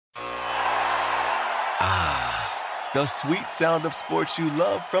The sweet sound of sports you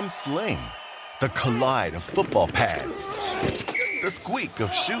love from Sling. The collide of football pads. The squeak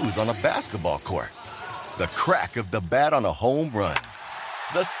of shoes on a basketball court. The crack of the bat on a home run.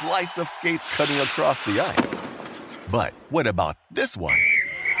 The slice of skates cutting across the ice. But what about this one?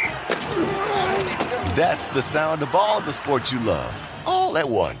 That's the sound of all the sports you love, all at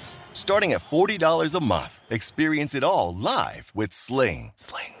once. Starting at $40 a month. Experience it all live with Sling.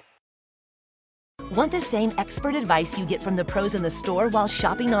 Want the same expert advice you get from the pros in the store while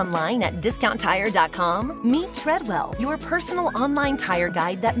shopping online at DiscountTire.com? Meet Treadwell, your personal online tire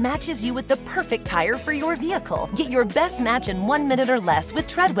guide that matches you with the perfect tire for your vehicle. Get your best match in 1 minute or less with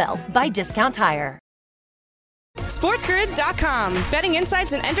Treadwell by Discount Tire. SportsGrid.com. Betting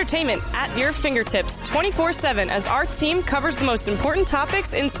insights and entertainment at your fingertips 24/7 as our team covers the most important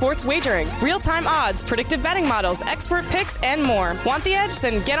topics in sports wagering. Real-time odds, predictive betting models, expert picks, and more. Want the edge?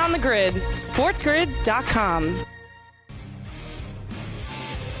 Then get on the grid. SportsGrid.com.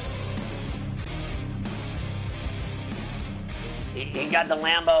 He got the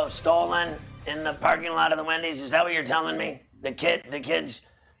Lambo stolen in the parking lot of the Wendy's. Is that what you're telling me? The kid's...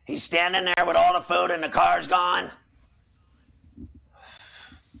 He's standing there with all the food and the car's gone.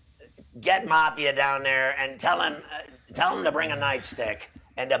 Get Mafia down there and tell him to bring a nightstick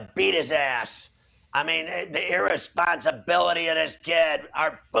and to beat his ass. I mean, the irresponsibility of this kid.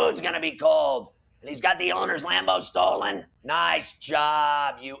 Our food's going to be cold. And he's got the owner's Lambo stolen. Nice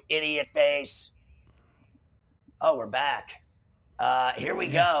job, you idiot face. Oh, we're back. Here we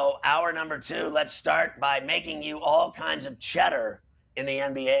go. Hour number 2. Let's start by making you all kinds of cheddar in the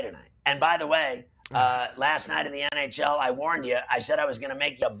NBA tonight. And by the way, last night in the NHL, I warned you. I said I was going to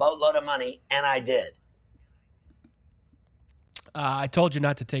make you a boatload of money, and I did. I told you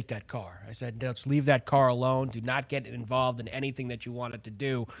not to take that car. I said, let's leave that car alone. Do not get involved in anything that you wanted to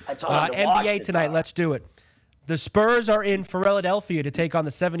do. I told him to wash NBA tonight, let's do it. The Spurs are in Philadelphia to take on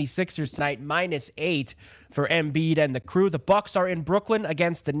the 76ers tonight, -8 for Embiid and the crew. The Bucks are in Brooklyn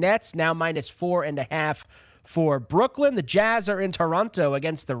against the Nets, now -4.5 for Brooklyn. The Jazz are in Toronto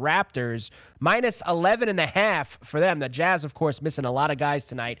against the Raptors, -11.5 for them. The Jazz, of course, missing a lot of guys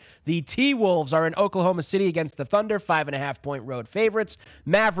tonight. The T-Wolves are in Oklahoma City against the Thunder, 5.5-point road favorites.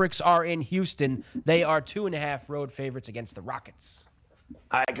 Mavericks are in Houston. They are 2.5 road favorites against the Rockets.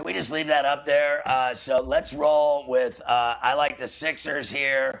 All right, can we just leave that up there? So let's roll with, I like the Sixers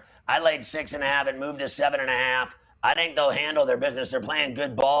here. I laid 6.5 and moved to 7.5. I think they'll handle their business. They're playing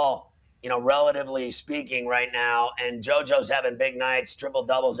good ball, relatively speaking right now. And JoJo's having big nights, triple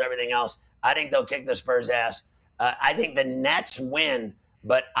doubles, everything else. I think they'll kick the Spurs' ass. I think the Nets win,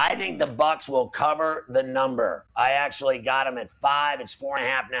 but I think the Bucks will cover the number. I actually got them at 5. It's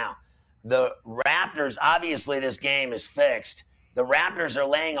 4.5 now. The Raptors, obviously this game is fixed. The Raptors are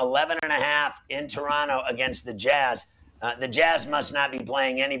laying 11.5 in Toronto against the Jazz. The Jazz must not be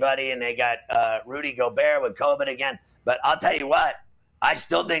playing anybody, and they got Rudy Gobert with COVID again. But I'll tell you what, I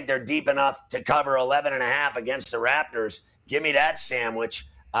still think they're deep enough to cover 11.5 against the Raptors. Give me that sandwich.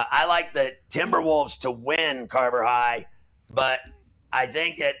 I like the Timberwolves to win, Carver High, but I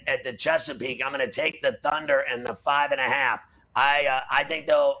think at the Chesapeake, I'm going to take the Thunder and the 5.5. I think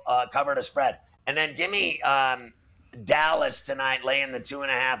they'll cover the spread. And then give me Dallas tonight, laying the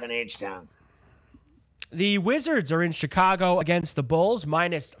 2.5 in H-Town. The Wizards are in Chicago against the Bulls,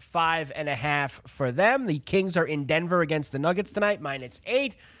 -5.5 for them. The Kings are in Denver against the Nuggets tonight,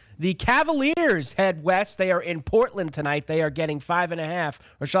 -8. The Cavaliers head west. They are in Portland tonight. They are getting 5.5,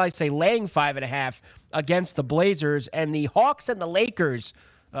 or shall I say laying 5.5 against the Blazers. And the Hawks and the Lakers,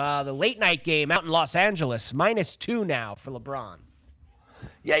 the late night game out in Los Angeles, -2 now for LeBron.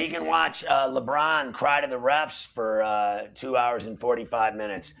 Yeah, you can watch LeBron cry to the refs for 2 hours and 45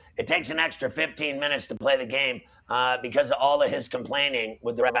 minutes. It takes an extra 15 minutes to play the game because of all of his complaining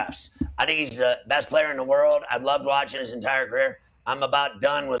with the refs. I think he's the best player in the world. I've loved watching his entire career. I'm about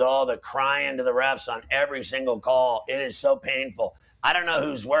done with all the crying to the refs on every single call. It is so painful. I don't know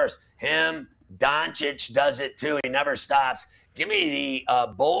who's worse. Him, Doncic does it too. He never stops. Give me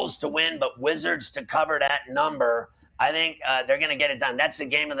the Bulls to win, but Wizards to cover that number. I think they're going to get it done. That's the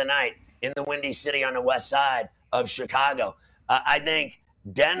game of the night in the Windy City on the west side of Chicago. I think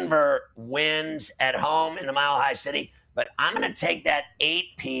Denver wins at home in the Mile High City, but I'm going to take that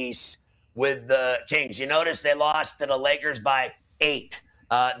 8-piece with the Kings. You notice they lost to the Lakers by 8.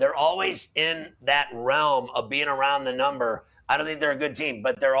 They're always in that realm of being around the number. I don't think they're a good team,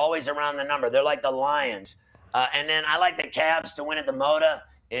 but they're always around the number. They're like the Lions. And then I like the Cavs to win at the Moda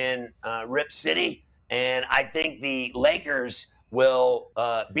in Rip City. And I think the Lakers will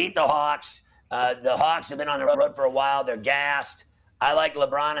beat the Hawks. The Hawks have been on the road for a while. They're gassed. I like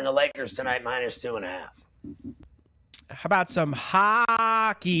LeBron and the Lakers tonight, -2.5. How about some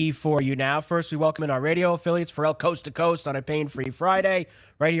hockey for you now? First, we welcome in our radio affiliates, Pharrell Coast to Coast on a Pain-Free Friday,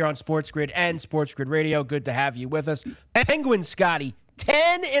 right here on Sports Grid and Sports Grid Radio. Good to have you with us. Penguins, Scotty,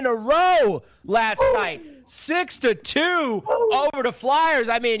 10 in a row last night. 6-2 over the Flyers.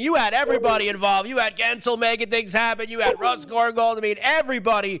 I mean, you had everybody involved. You had Gensel making things happen. You had Russ scoring goals. I mean,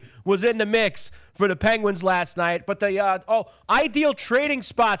 everybody was in the mix for the Penguins last night. But the ideal trading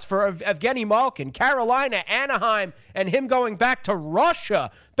spots for Evgeny Malkin, Carolina, Anaheim, and him going back to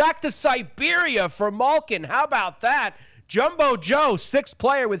Russia, back to Siberia for Malkin. How about that? Jumbo Joe, sixth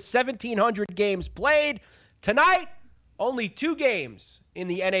player with 1,700 games played. Tonight, only 2 games in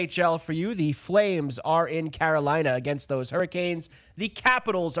the NHL for you. The Flames are in Carolina against those Hurricanes. The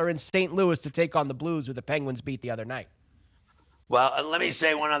Capitals are in St. Louis to take on the Blues, who the Penguins beat the other night. Well, let me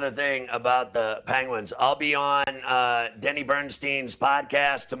say one other thing about the Penguins. I'll be on Denny Bernstein's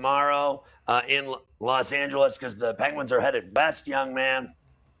podcast tomorrow in Los Angeles because the Penguins are headed west, young man,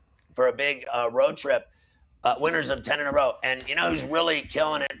 for a big road trip. Winners of 10 in a row. And you know who's really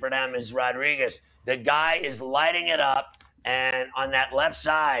killing it for them is Rodriguez. The guy is lighting it up. And on that left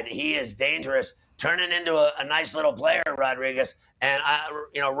side, he is dangerous, turning into a nice little player, Rodriguez. And,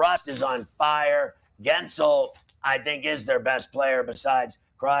 Rust is on fire. Gensel, I think, is their best player besides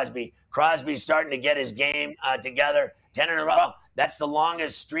Crosby. Crosby's starting to get his game together. 10 in a row. That's the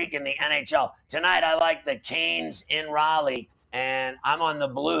longest streak in the NHL. Tonight, I like the Canes in Raleigh, and I'm on the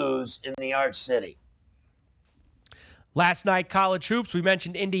Blues in the Arch City. Last night, college hoops, we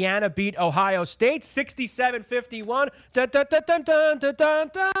mentioned Indiana beat Ohio State 67-51. Dun, dun, dun, dun, dun, dun, dun,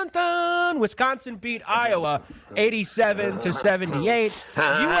 dun, dun. Wisconsin beat Iowa 87-78.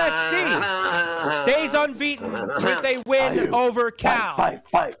 USC stays unbeaten with a win over Cal. Fight.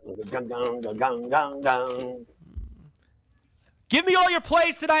 Give me all your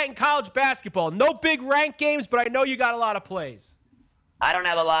plays tonight in college basketball. No big ranked games, but I know you got a lot of plays. I don't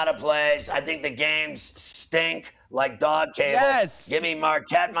have a lot of plays. I think the games stink like dog cable. Yes. Give me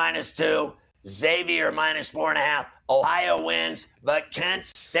Marquette -2, Xavier -4.5. Ohio wins, but Kent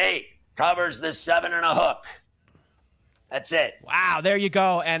State covers the 7 and a hook. That's it. Wow, there you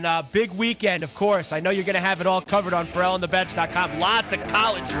go. And big weekend, of course. I know you're going to have it all covered on PharrellandTheBets.com. Lots of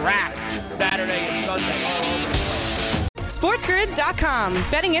college rack Saturday and Sunday all over the place. SportsGrid.com.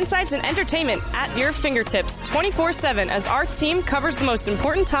 Betting insights and entertainment at your fingertips 24/7 as our team covers the most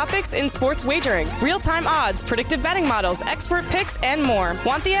important topics in sports wagering. Real-time odds, predictive betting models, expert picks, and more.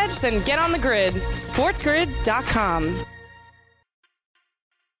 Want the edge? Then get on the grid. SportsGrid.com.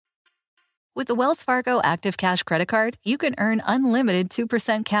 With the Wells Fargo Active Cash Credit Card, you can earn unlimited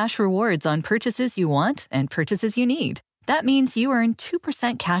 2% cash rewards on purchases you want and purchases you need. That means you earn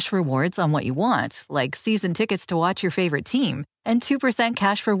 2% cash rewards on what you want, like season tickets to watch your favorite team, and 2%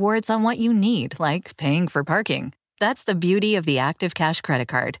 cash rewards on what you need, like paying for parking. That's the beauty of the Active Cash Credit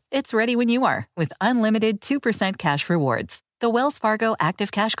Card. It's ready when you are, with unlimited 2% cash rewards. The Wells Fargo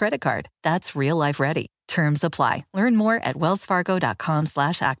Active Cash Credit Card. That's real life ready. Terms apply. Learn more at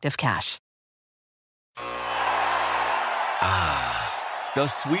wellsfargo.com/activecash. The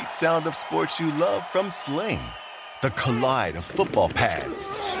sweet sound of sports you love from Sling. The collide of football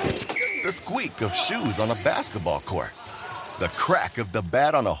pads. The squeak of shoes on a basketball court. The crack of the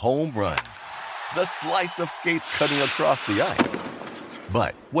bat on a home run. The slice of skates cutting across the ice.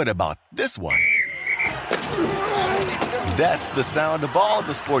 But what about this one? That's the sound of all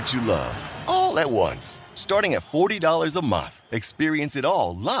the sports you love, all at once. Starting at $40 a month. Experience it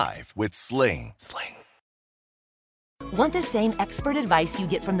all live with Sling. Want the same expert advice you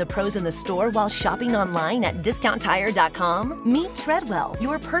get from the pros in the store while shopping online at DiscountTire.com? Meet Treadwell,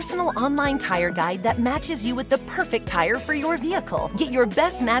 your personal online tire guide that matches you with the perfect tire for your vehicle. Get your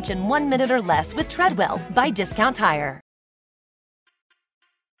best match in 1 minute or less with Treadwell by Discount Tire.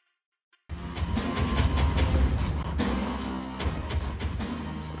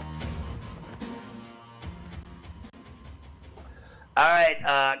 All right,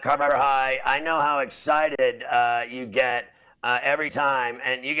 Carver High, I know how excited you get every time,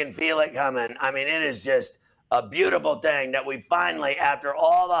 and you can feel it coming. I mean, it is just a beautiful thing that we finally, after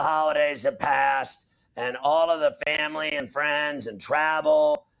all the holidays have passed and all of the family and friends and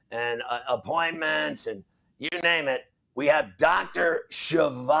travel and appointments and you name it, we have Dr.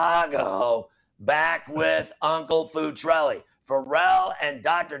 Zhivago back with Uncle Futrelli. Pharrell and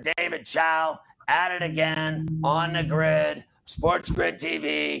Dr. David Chow at it again on the grid. Sports Grid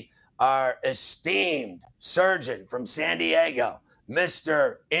TV, our esteemed surgeon from San Diego,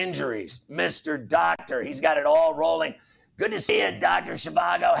 Mr. Injuries, Mr. Doctor. He's got it all rolling. Good to see you, Dr.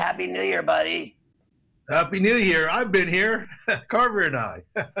 Zhivago. Happy New Year, buddy. Happy New Year. I've been here, Carver and I.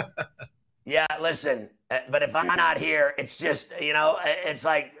 Yeah, listen, But if I'm not here, it's just, it's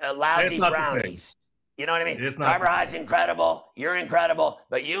like lousy brownies. You know what I mean? Carver High's incredible. You're incredible.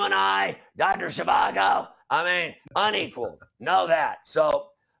 But you and I, Dr. Zhivago, unequaled. Know that. So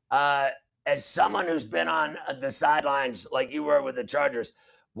as someone who's been on the sidelines like you were with the Chargers,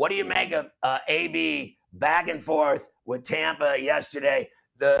 what do you make of AB back and forth with Tampa yesterday?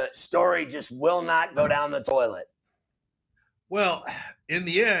 The story just will not go down the toilet. Well, in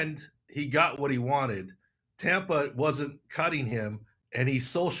the end, he got what he wanted. Tampa wasn't cutting him, and he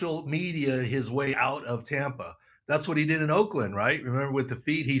social media his way out of Tampa. That's what he did in Oakland, right? Remember with the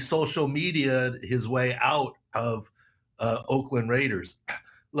feet, he social media his way out of Oakland Raiders.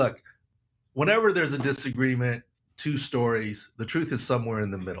 Look, whenever there's a disagreement, two stories, the truth is somewhere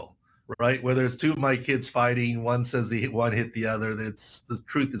in the middle, right? Whether it's two of my kids fighting, one says one hit the other, the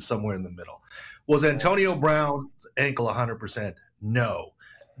truth is somewhere in the middle. Was Antonio Brown's ankle 100%? No.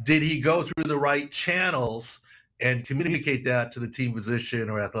 Did he go through the right channels and communicate that to the team physician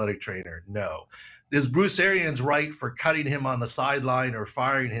or athletic trainer? No. Is Bruce Arians right for cutting him on the sideline or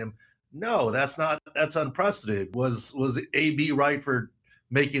firing him? No, that's unprecedented. Was AB right for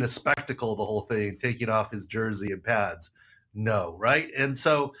making a spectacle of the whole thing, taking off his jersey and pads? No, right? And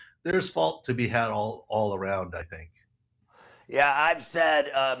so there's fault to be had all around, I think. Yeah, I've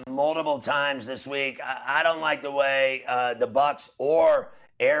said multiple times this week, I don't like the way the Bucs or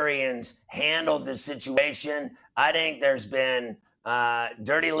Arians handled the situation. I think there's been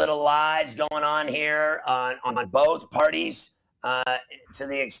dirty little lies going on here on both parties to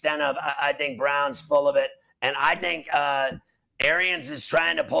the extent of I think Brown's full of it. And I think Arians is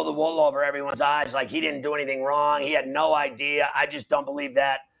trying to pull the wool over everyone's eyes like he didn't do anything wrong. He had no idea. I just don't believe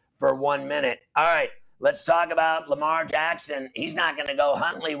that for 1 minute. All right, let's talk about Lamar Jackson. He's not going to go.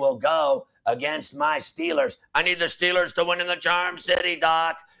 Huntley will go against my Steelers. I need the Steelers to win in the Charm City,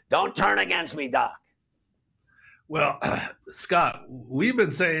 Doc. Don't turn against me, Doc. Well, Scott, we've been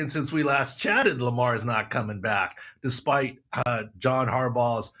saying since we last chatted, Lamar's not coming back, despite John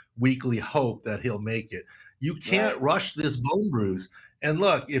Harbaugh's weekly hope that he'll make it. You can't rush this bone bruise. And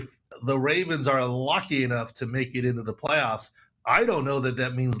look, if the Ravens are lucky enough to make it into the playoffs, I don't know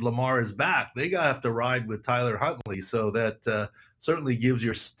that means Lamar is back. They got to have to ride with Tyler Huntley, so that certainly gives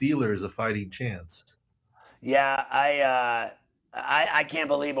your Steelers a fighting chance. Yeah, I can't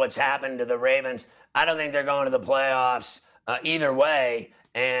believe what's happened to the Ravens. I don't think they're going to the playoffs either way.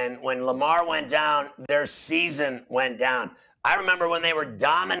 And when Lamar went down, their season went down. I remember when they were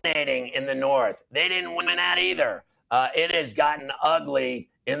dominating in the North. They didn't win that either. It has gotten ugly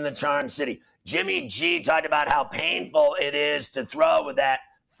in the Charm City. Jimmy G talked about how painful it is to throw with that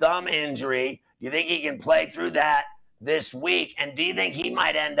thumb injury. Do you think he can play through that this week? And do you think he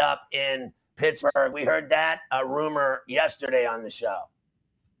might end up in Pittsburgh? We heard that rumor yesterday on the show.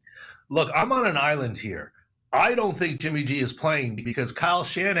 Look, I'm on an island here. I don't think Jimmy G is playing because Kyle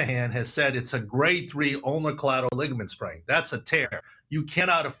Shanahan has said it's a grade 3 ulnar collateral ligament sprain. That's a tear. You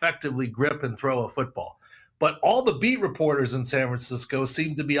cannot effectively grip and throw a football. But all the beat reporters in San Francisco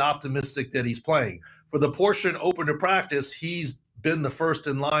seem to be optimistic that he's playing. For the portion open to practice, he's been the first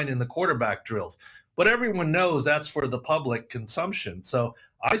in line in the quarterback drills. But everyone knows that's for the public consumption. So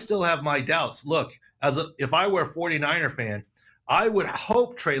I still have my doubts. Look, if I were a 49er fan, I would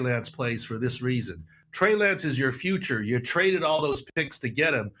hope Trey Lance plays for this reason. Trey Lance is your future. You traded all those picks to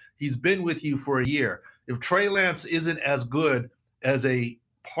get him. He's been with you for a year. If Trey Lance isn't as good as a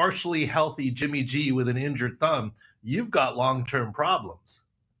partially healthy Jimmy G with an injured thumb, you've got long-term problems.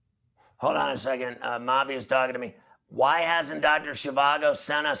 Hold on a second. Mavia's talking to me. Why hasn't Dr. Zhivago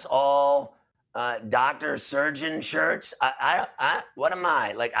sent us all doctor surgeon shirts? What am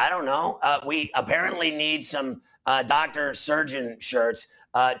I? I don't know. We apparently need some doctor surgeon shirts.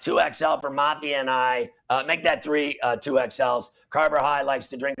 2XL for Mafia and I. Make that 3 2XLs. Carver High likes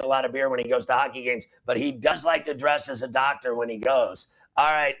to drink a lot of beer when he goes to hockey games, but he does like to dress as a doctor when he goes. All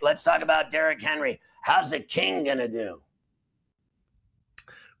right, let's talk about Derrick Henry. How's the King going to do?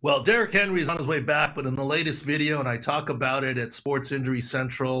 Well, Derrick Henry is on his way back, but in the latest video, and I talk about it at Sports Injury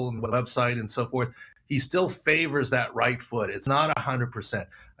Central and the website and so forth, he still favors that right foot. It's not 100%.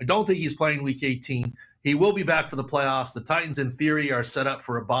 I don't think he's playing Week 18. He will be back for the playoffs. The Titans, in theory, are set up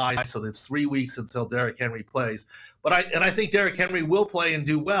for a bye, so it's 3 weeks until Derrick Henry plays. But I think Derrick Henry will play and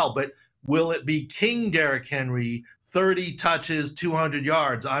do well, but will it be King Derrick Henry, 30 touches, 200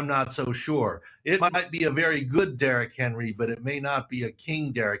 yards? I'm not so sure. It might be a very good Derrick Henry, but it may not be a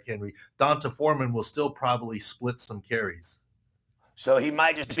King Derrick Henry. Donta Foreman will still probably split some carries. So he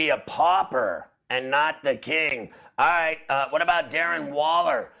might just be a pauper and not the King. All right, what about Darren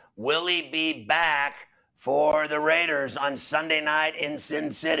Waller? Will he be back for the Raiders on Sunday night in Sin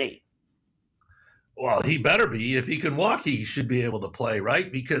City? Well, he better be. If he can walk, he should be able to play,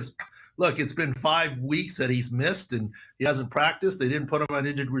 right? Because, look, it's been 5 weeks that he's missed and he hasn't practiced. They didn't put him on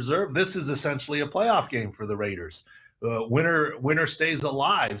injured reserve. This is essentially a playoff game for the Raiders. Winner stays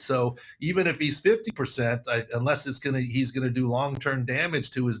alive. So even if he's 50%, unless he's gonna do long-term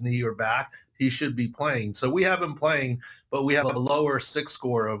damage to his knee or back, he should be playing. So we have him playing, but we have a lower SIC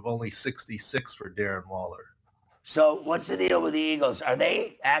score of only 66 for Darren Waller. So what's the deal with the Eagles? Are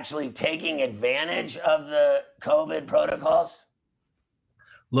they actually taking advantage of the COVID protocols?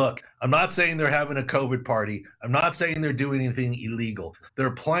 Look, I'm not saying they're having a COVID party. I'm not saying they're doing anything illegal.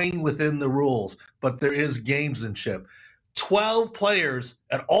 They're playing within the rules, but there is gamesmanship. 12 players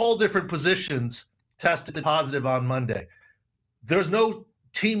at all different positions tested positive on Monday. There's no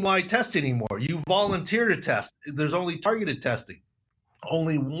team-wide test anymore. You volunteer to test. There's only targeted testing.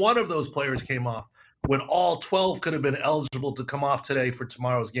 Only one of those players came off when all 12 could have been eligible to come off today for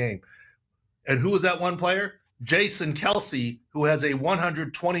tomorrow's game. And who was that one player? Jason Kelce, who has a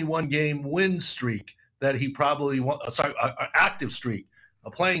 121-game win streak that he probably active streak, a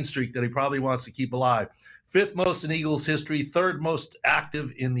playing streak that he probably wants to keep alive. 5th most in Eagles history, 3rd most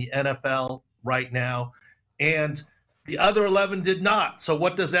active in the NFL right now. And the other 11 did not. So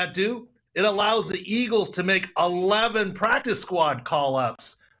what does that do? It allows the Eagles to make 11 practice squad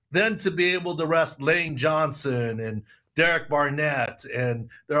call-ups, then to be able to rest Lane Johnson and Derek Barnett, and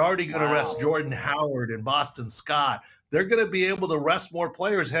they're already going to rest Jordan Howard and Boston Scott. They're going to be able to rest more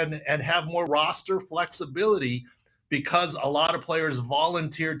players and have more roster flexibility because a lot of players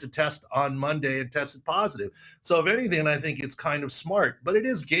volunteered to test on Monday and tested positive. So if anything, I think it's kind of smart, but it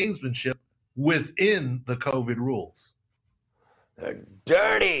is gamesmanship within the COVID rules. They're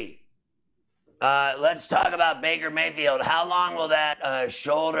dirty. Let's talk about Baker Mayfield. How long will that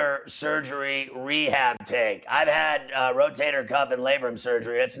shoulder surgery rehab take? I've had rotator cuff and labrum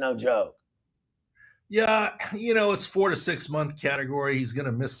surgery. It's no joke. Yeah, it's 4 to 6 month category. He's going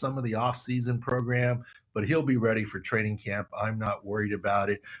to miss some of the offseason program, but he'll be ready for training camp. I'm not worried about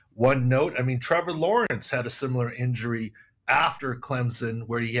it. One note, Trevor Lawrence had a similar injury after Clemson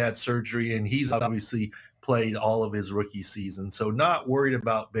where he had surgery, and he's obviously played all of his rookie season. So not worried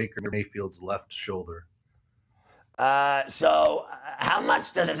about Baker Mayfield's left shoulder. So how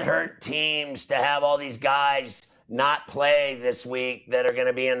much does it hurt teams to have all these guys not play this week that are going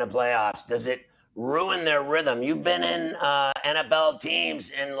to be in the playoffs? Does it ruin their rhythm? You've been in NFL teams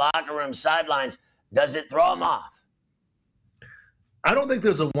in locker room sidelines. Does it throw them off? I don't think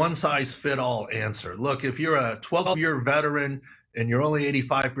there's a one-size-fit-all answer. Look, if you're a 12-year veteran and you're only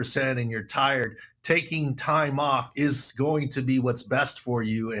 85% and you're tired, taking time off is going to be what's best for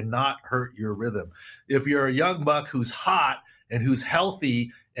you and not hurt your rhythm. If you're a young buck who's hot and who's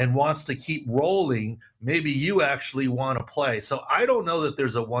healthy and wants to keep rolling, maybe you actually want to play. So I don't know that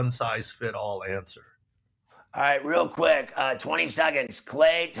there's a one-size-fit-all answer. All right, real quick, 20 seconds.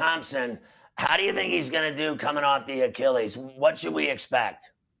 Klay Thompson, how do you think he's going to do coming off the Achilles? What should we expect?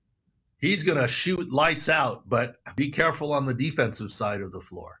 He's going to shoot lights out, but be careful on the defensive side of the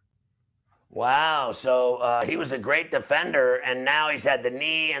floor. Wow. So he was a great defender, and now he's had the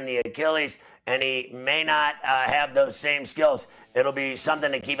knee and the Achilles, and he may not have those same skills. It'll be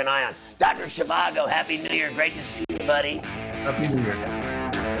something to keep an eye on. Dr. Zhivago, Happy New Year. Great to see you, buddy. Happy New Year.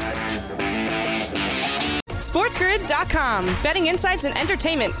 SportsGrid.com. Betting insights and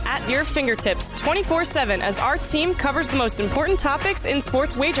entertainment at your fingertips 24/7 as our team covers the most important topics in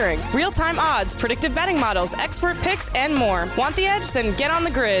sports wagering. Real-time odds, predictive betting models, expert picks, and more. Want the edge? Then get on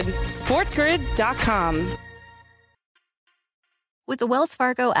the grid. SportsGrid.com. With the Wells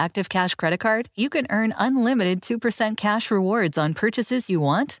Fargo Active Cash Credit Card, you can earn unlimited 2% cash rewards on purchases you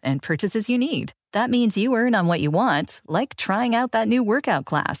want and purchases you need. That means you earn on what you want, like trying out that new workout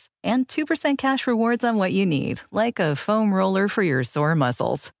class, and 2% cash rewards on what you need, like a foam roller for your sore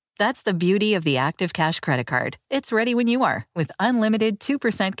muscles. That's the beauty of the Active Cash Credit Card. It's ready when you are, with unlimited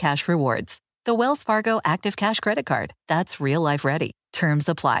 2% cash rewards. The Wells Fargo Active Cash Credit Card. That's real life ready. Terms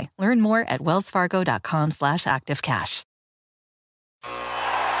apply. Learn more at wellsfargo.com/activecash.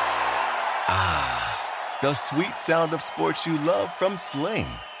 The sweet sound of sports you love from Sling.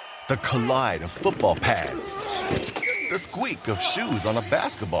 The collide of football pads. The squeak of shoes on a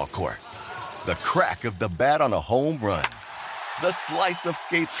basketball court. The crack of the bat on a home run. The slice of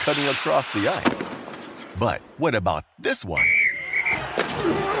skates cutting across the ice. But what about this one?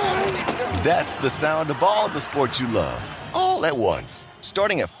 That's the sound of all the sports you love, all at once.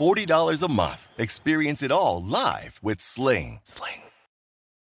 Starting at $40 a month. Experience it all live with Sling.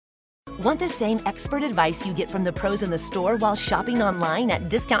 Want the same expert advice you get from the pros in the store while shopping online at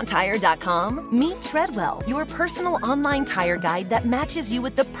DiscountTire.com? Meet Treadwell, your personal online tire guide that matches you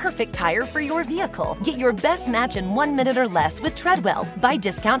with the perfect tire for your vehicle. Get your best match in 1 minute or less with Treadwell by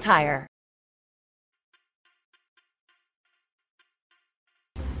Discount Tire.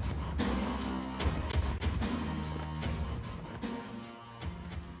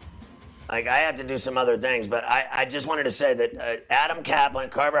 Like, I had to do some other things, but I just wanted to say that Adam Kaplan,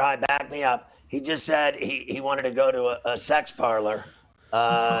 Carver High, backed me up. He just said he wanted to go to a sex parlor.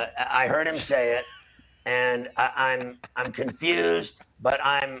 I heard him say it, and I'm confused, but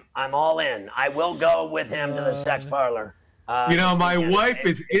I'm all in. I will go with him to the sex parlor. My wife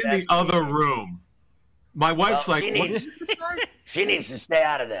is in the other room. My wife's she needs to stay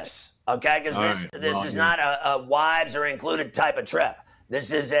out of this, okay? Because this is not a wives are included type of trip.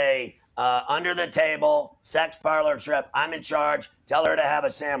 This is a under the table sex parlor trip. I'm in charge. Tell her to have a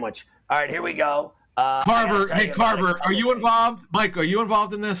sandwich. All right, here we go. Carver, hey Carver, are you involved? Mike, are you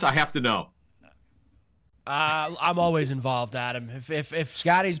involved in this? I have to know. I'm always involved, Adam. If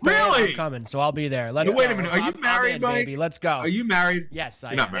Scotty's playing, really? I'm coming, so I'll be there. Let's go. Wait a minute. Are you married, Mike? Baby. Let's go. Are you married? Yes,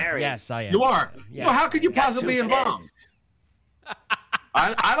 I You're am. not married. Yes, I am. You are. Yes. So how could you possibly be involved?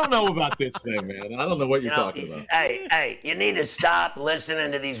 I don't know about this thing, man. I don't know what you're talking about. Hey, you need to stop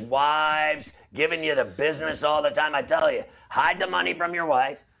listening to these wives giving you the business all the time. I tell you, hide the money from your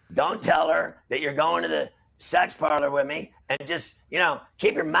wife. Don't tell her that you're going to the sex parlor with me, and just,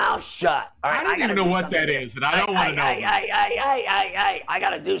 keep your mouth shut. All right, I don't even know what that is, and I don't want to know. I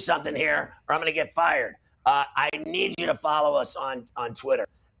got to do something here, or I'm going to get fired. I need you to follow us on Twitter,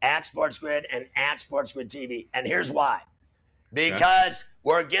 @SportsGrid and @SportsGridTV. And here's why. Because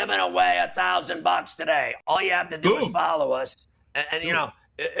we're giving away $1,000 today. All you have to do is follow us. And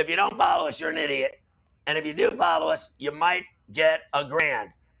if you don't follow us, you're an idiot. And if you do follow us, you might get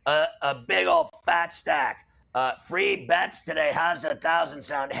 $1,000, a big old fat stack. Free bets today. How's $1,000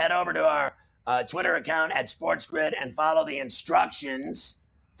 sound? Head over to our Twitter account @SportsGrid and follow the instructions.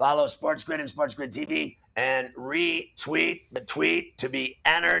 Follow SportsGrid and SportsGrid TV and retweet the tweet to be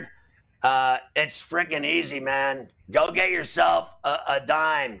entered. It's freaking easy, man. Go get yourself a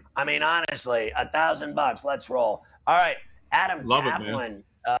dime. I mean, honestly, $1,000. Let's roll. All right. Adam Kaplan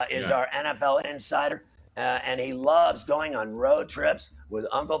is our NFL insider, and he loves going on road trips with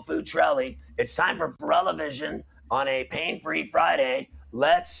Uncle Futrelli. It's time for Ferrella-Vision on a pain-free Friday.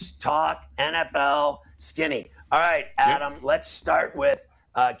 Let's talk NFL skinny. All right, Adam, let's start with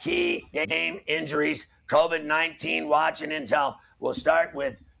key game injuries, COVID-19 watch and intel. We'll start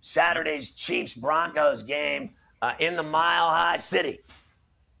with Saturday's Chiefs-Broncos game in the Mile High City.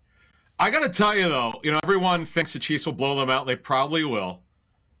 I got to tell you, though, everyone thinks the Chiefs will blow them out. They probably will.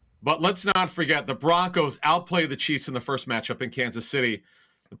 But let's not forget, the Broncos outplayed the Chiefs in the first matchup in Kansas City.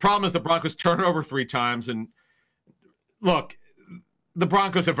 The problem is the Broncos turned over 3 times. And look, the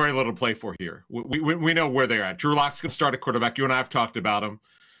Broncos have very little to play for here. We know where they're at. Drew Lock's going to start at quarterback. You and I have talked about him.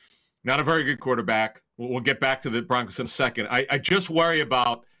 Not a very good quarterback. We'll get back to the Broncos in a second. I just worry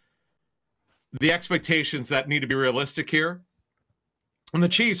about the expectations that need to be realistic here. And the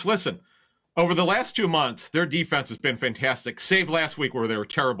Chiefs, listen, over the last 2 months, their defense has been fantastic, save last week where they were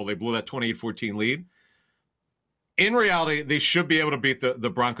terrible. They blew that 28-14 lead. In reality, they should be able to beat the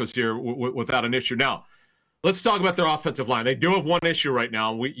Broncos here without an issue. Now, let's talk about their offensive line. They do have one issue right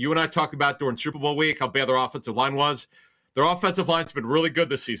now. You and I talked about during Super Bowl week how bad their offensive line was. Their offensive line's been really good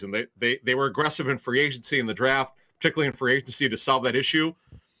this season. They were aggressive in free agency in the draft, particularly in free agency, to solve that issue.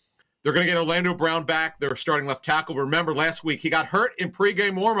 They're going to get Orlando Brown back, their starting left tackle. Remember, last week he got hurt in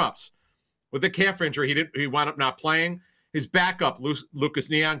pregame warmups with a calf injury. He wound up not playing. His backup, Lucas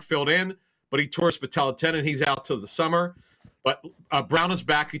Niang, filled in, but he tore his patella tendon. He's out till the summer. But Brown is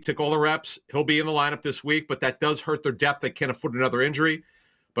back. He took all the reps. He'll be in the lineup this week, but that does hurt their depth. They can't afford another injury.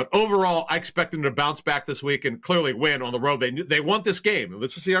 But overall, I expect them to bounce back this week and clearly win on the road. They want this game. And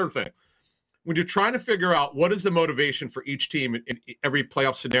this is the other thing. When you're trying to figure out what is the motivation for each team in every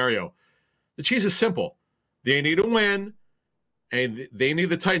playoff scenario, the Chiefs is simple. They need to win, and they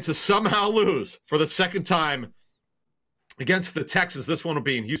need the Titans to somehow lose for the second time against the Texans. This one will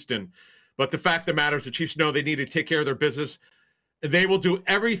be in Houston. But the fact that matters, the Chiefs know they need to take care of their business. They will do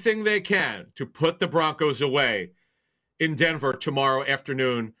everything they can to put the Broncos away in Denver tomorrow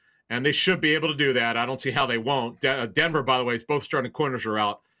afternoon, and they should be able to do that. I don't see how they won't. Denver, by the way, is both starting corners are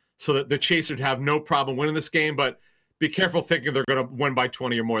out, so that the Chiefs would have no problem winning this game, but be careful thinking they're going to win by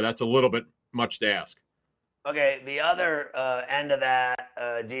 20 or more. That's a little bit much to ask. Okay, the other end of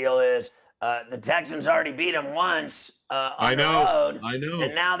that deal is the Texans already beat them once on the road. I know.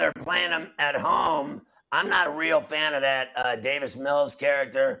 And now they're playing them at home. I'm not a real fan of that Davis Mills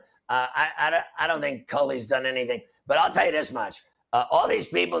character. I don't think Culley's done anything. But I'll tell you this much. All these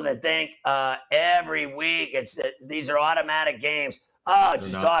people that think every week these are automatic games. Oh, it's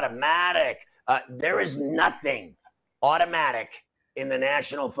just automatic. There is nothing automatic in the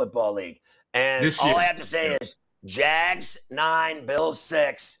National Football League. And all I have to say is Jags 9, Bills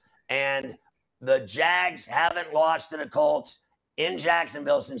 6. And the Jags haven't lost to the Colts in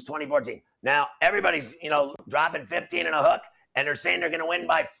Jacksonville since 2014. Now, everybody's, dropping 15 in a hook, and they're saying they're going to win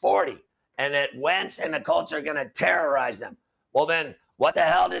by 40, and that Wentz and the Colts are going to terrorize them. Well, then what the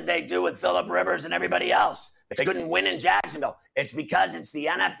hell did they do with Phillip Rivers and everybody else? They couldn't win in Jacksonville. It's because it's the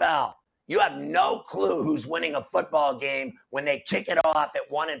NFL. You have no clue who's winning a football game when they kick it off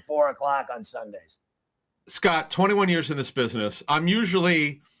at 1 and 4 o'clock on Sundays. Scott, 21 years in this business. I'm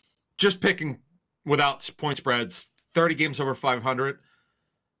usually just picking without point spreads, 30 games over 500.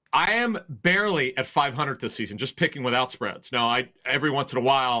 I am barely at 500 this season, just picking without spreads. Now, every once in a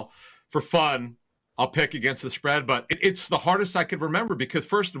while, for fun, I'll pick against the spread, but it's the hardest I could remember because,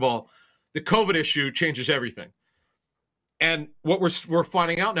 first of all, the COVID issue changes everything. And what we're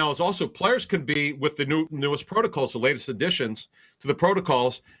finding out now is also players can be, with the newest protocols, the latest additions to the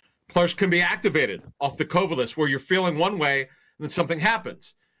protocols, players can be activated off the COVID list where you're feeling one way and then something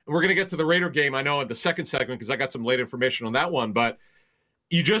happens. And we're going to get to the Raider game, I know, in the second segment because I got some late information on that one, but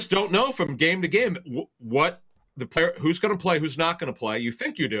you just don't know from game to game what the player, who's going to play, who's not going to play. You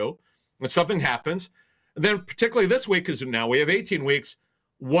think you do, and something happens. And then particularly this week, because now we have 18 weeks,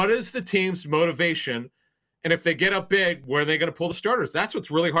 what is the team's motivation? And if they get up big, where are they going to pull the starters? That's what's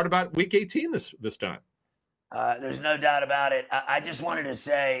really hard about week 18 this time. There's no doubt about it. I just wanted to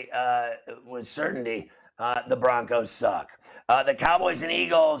say with certainty, the Broncos suck. The Cowboys and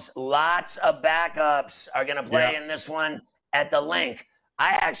Eagles, lots of backups are going to play in this one at the Link. I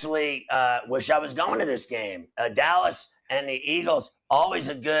actually wish I was going to this game. Dallas and the Eagles, always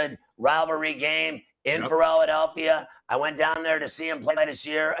a good rivalry game in Philadelphia. I went down there to see them play this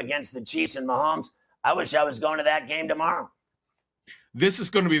year against the Chiefs and Mahomes. I wish I was going to that game tomorrow. This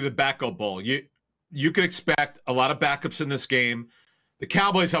is going to be the backup bowl. You could expect a lot of backups in this game. The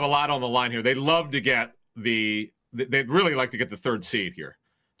Cowboys have a lot on the line here. They'd love to get they'd really like to get the third seed here.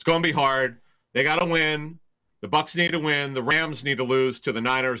 It's going to be hard. They got to win. The Bucs need to win. The Rams need to lose to the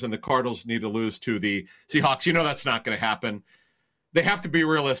Niners, and the Cardinals need to lose to the Seahawks. You know that's not going to happen. They have to be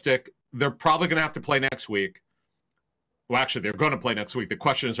realistic. They're probably going to have to play next week. Well, actually, they're going to play next week. The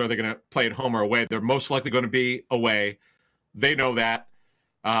question is, are they going to play at home or away? They're most likely going to be away. They know that.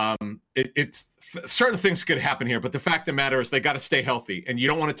 Certain things could happen here, but the fact of the matter is they got to stay healthy, and you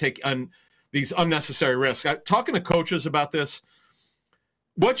don't want to take these unnecessary risks. Talking to coaches about this,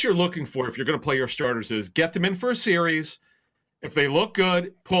 what you're looking for if you're going to play your starters is get them in for a series. If they look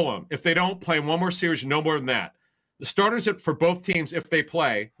good, pull them. If they don't, play one more series, no more than that. The starters for both teams, if they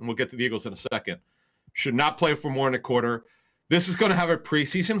play, and we'll get to the Eagles in a second, should not play for more than a quarter. This is going to have a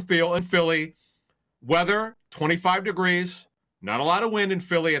preseason feel in Philly. Weather, 25 degrees, not a lot of wind in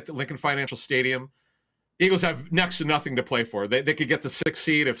Philly at the Lincoln Financial Stadium. Eagles have next to nothing to play for. They could get the 6th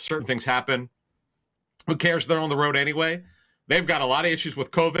seed if certain things happen. Who cares? They're on the road anyway. They've got a lot of issues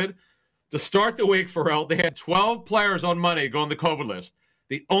with COVID. To start the week, Pharrell, they had 12 players on Monday go on the COVID list.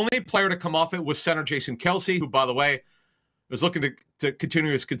 The only player to come off it was center Jason Kelce, who, by the way, was looking to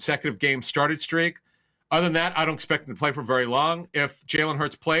continue his consecutive game started streak. Other than that, I don't expect him to play for very long. If Jalen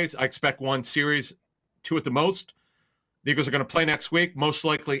Hurts plays, I expect one series, 2 at the most. The Eagles are going to play next week, most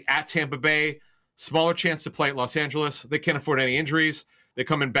likely at Tampa Bay. Smaller chance to play at Los Angeles. They can't afford any injuries. They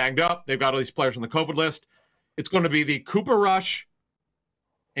come in banged up. They've got all these players on the COVID list. It's going to be the Cooper Rush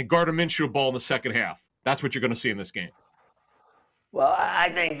and Gardner Minshew Bowl in the second half. That's what you're going to see in this game. Well, I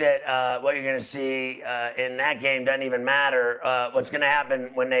think that what you're going to see in that game doesn't even matter. What's going to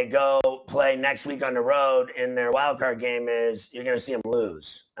happen when they go play next week on the road in their wildcard game is you're going to see them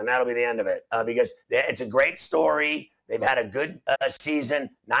lose, and that'll be the end of it because it's a great story. They've had a good season,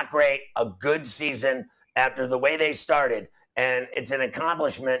 not great, a good season after the way they started, and it's an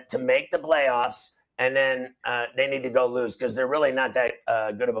accomplishment to make the playoffs, and then they need to go lose because they're really not that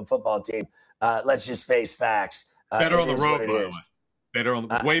good of a football team. Let's just face facts. Better on the road, by the way.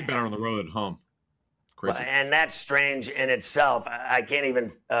 Way better on the road at home. Crazy. And that's strange in itself. I can't even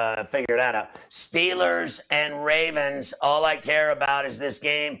figure that out. Steelers and Ravens, all I care about is this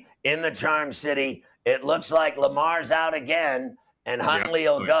game in the Charm City. It looks like Lamar's out again, and Huntley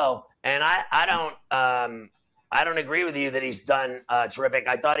will go. And I don't agree with you that he's done terrific.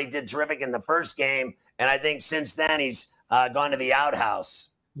 I thought he did terrific in the first game, and I think since then he's gone to the outhouse.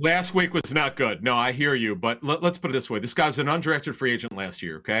 Last week was not good. No, I hear you, but let's put it this way. This guy's an undrafted free agent last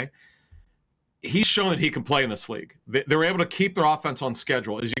year, okay? he's shown that he can play in this league. They're able to keep their offense on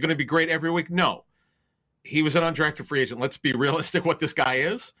schedule. Is he going to be great every week? No. He was an undrafted free agent. Let's be realistic what this guy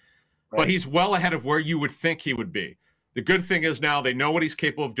is. Right. But he's well ahead of where you would think he would be. The good thing is now they know what he's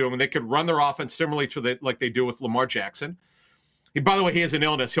capable of doing, and they could run their offense similarly to like they do with Lamar Jackson. By the way, he has an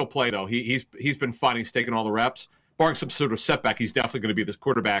illness. He'll play, though. He's been fighting. He's taking all the reps. Barring some sort of setback, he's definitely going to be the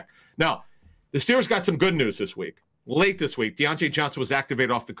quarterback. Now, the Steelers got some good news this week. Late this week, Deontay Johnson was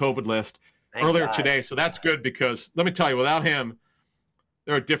activated off the COVID list earlier today, so that's good because, let me tell you, without him,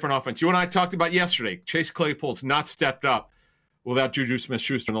 they're a different offense. You and I talked about yesterday. Chase Claypool's not stepped up without Juju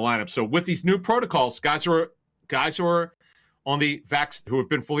Smith-Schuster in the lineup. So with these new protocols, guys who are on the who have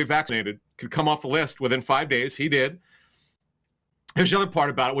been fully vaccinated could come off the list within 5 days. He did. Here's the other part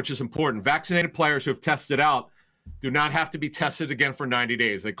about it, which is important. Vaccinated players who have tested out do not have to be tested again for 90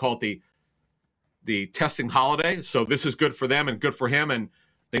 days. They call it the testing holiday. So this is good for them and good for him, and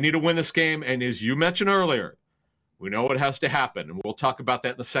they need to win this game. And as you mentioned earlier, we know what has to happen, and we'll talk about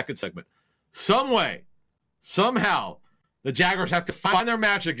that in the second segment. Some way, somehow, the Jaguars have to find their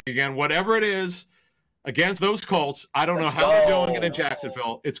magic again, whatever it is, against those Colts. I don't know how they're doing it in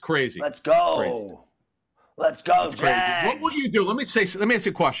Jacksonville. It's crazy. Let's go. Let's go, Jags. What will you do? Let me ask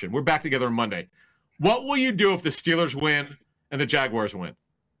you a question. We're back together on Monday. What will you do if the Steelers win and the Jaguars win?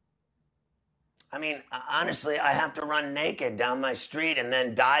 I mean, honestly, I have to run naked down my street and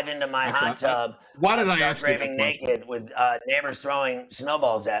then dive into my hot tub. Why did I ask you that question? Naked with neighbors throwing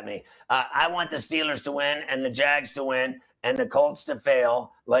snowballs at me. I want the Steelers to win and the Jags to win and the Colts to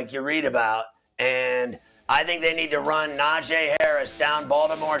fail, like you read about. And I think they need to run Najee Harris down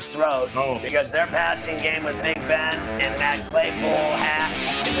Baltimore's throat because their passing game with Big Ben and that Claypool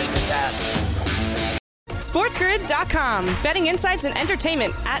hat is a disaster. SportsGrid.com. Betting insights and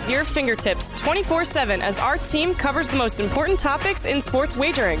entertainment at your fingertips 24/7 as our team covers the most important topics in sports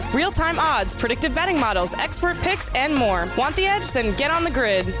wagering. Real-time odds, predictive betting models, expert picks, and more. Want the edge? Then get on the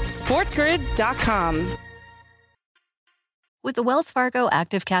grid. SportsGrid.com. With the Wells Fargo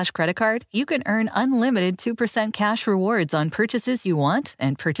Active Cash Credit Card, you can earn unlimited 2% cash rewards on purchases you want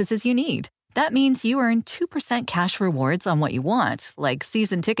and purchases you need. That means you earn 2% cash rewards on what you want, like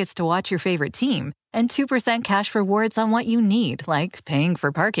season tickets to watch your favorite team, and 2% cash rewards on what you need, like paying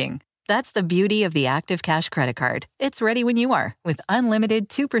for parking. That's the beauty of the Active Cash Credit Card. It's ready when you are, with unlimited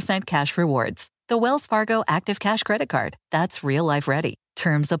 2% cash rewards. The Wells Fargo Active Cash Credit Card. That's real life ready.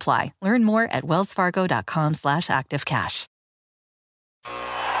 Terms apply. Learn more at wellsfargo.com/activecash.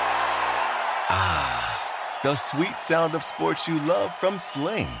 The sweet sound of sports you love from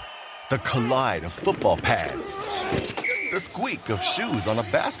Sling. The collide of football pads. The squeak of shoes on a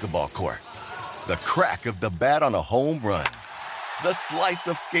basketball court. The crack of the bat on a home run. The slice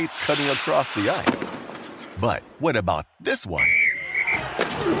of skates cutting across the ice. But what about this one?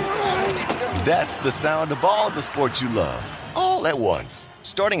 That's the sound of all the sports you love, all at once.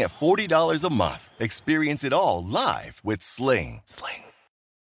 Starting at $40 a month. Experience it all live with Sling.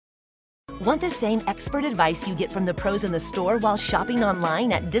 Want the same expert advice you get from the pros in the store while shopping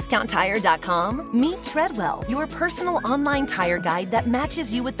online at DiscountTire.com? Meet Treadwell, your personal online tire guide that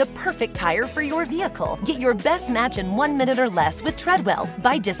matches you with the perfect tire for your vehicle. Get your best match in 1 minute or less with Treadwell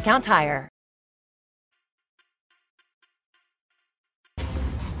by Discount Tire.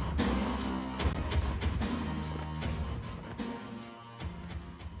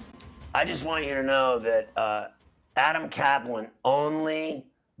 I just want you to know that Adam Kaplan only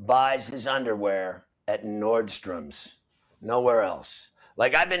buys his underwear at Nordstrom's, nowhere else.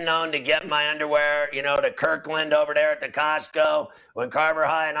 Like, I've been known to get my underwear, to Kirkland over there at the Costco when Carver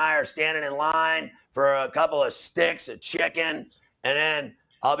High and I are standing in line for a couple of sticks of chicken. And then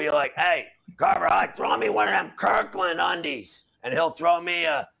I'll be like, hey, Carver High, throw me one of them Kirkland undies. And he'll throw me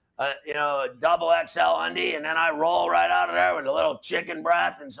a double XL undie. And then I roll right out of there with a little chicken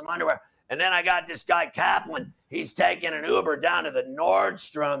breath and some underwear. And then I got this guy Kaplan. He's taking an Uber down to the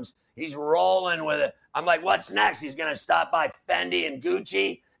Nordstrom's. He's rolling with it. I'm like, what's next? He's going to stop by Fendi and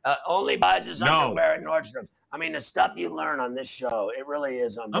Gucci. Only buys his underwear at Nordstrom's. I mean, the stuff you learn on this show, it really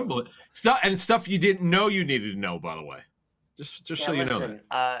is unbelievable. Stuff you didn't know you needed to know, by the way. Just so you know that.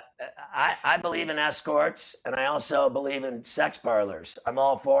 I believe in escorts, and I also believe in sex parlors. I'm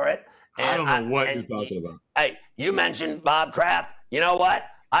all for it. And I don't know what you're talking about. Hey, you mentioned Bob Kraft. You know what?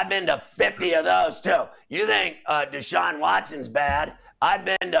 I've been to 50 of those, too. You think Deshaun Watson's bad? I've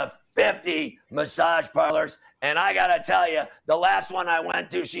been to 50 massage parlors, and I got to tell you, the last one I went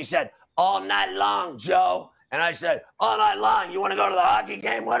to, she said, all night long, Joe. And I said, all night long, you want to go to the hockey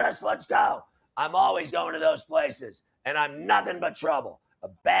game with us? Let's go. I'm always going to those places, and I'm nothing but trouble. A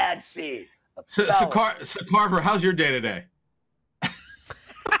bad seed. So Carver, how's your day today?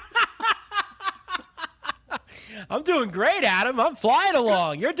 I'm doing great, Adam. I'm flying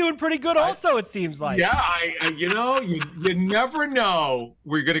along. You're doing pretty good also, it seems like. Yeah, you never know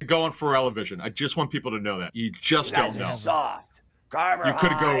where you're going to go on Ferrella-vision. I just want people to know that. You just don't know. Soft. Carver You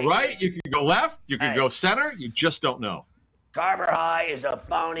could High go right, you could go left, you could go center. You just don't know. Carver High is a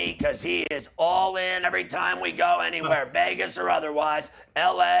phony because he is all in every time we go anywhere, Vegas or otherwise,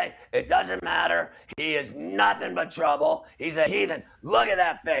 LA, it doesn't matter. He is nothing but trouble. He's a heathen. Look at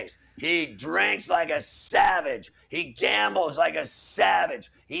that face. He drinks like a savage. He gambles like a savage.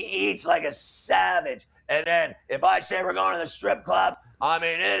 He eats like a savage. And then if I say we're going to the strip club, I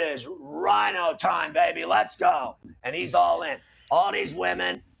mean, it is rhino time, baby. Let's go. And he's all in. All these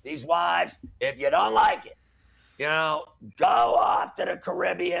women, these wives, if you don't like it, go off to the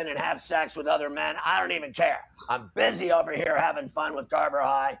Caribbean and have sex with other men. I don't even care. I'm busy over here having fun with Carver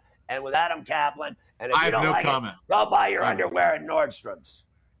High and with Adam Kaplan. And if you don't like it, go buy your underwear at Nordstrom's.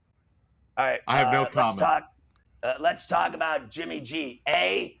 All right. I have no comment. Let's talk about Jimmy G.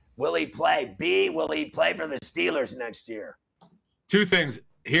 A, will he play? B, will he play for the Steelers next year? Two things.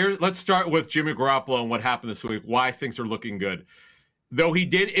 Here, let's start with Jimmy Garoppolo and what happened this week, why things are looking good. Though he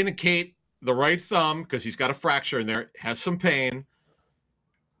did indicate the right thumb, because he's got a fracture in there, has some pain.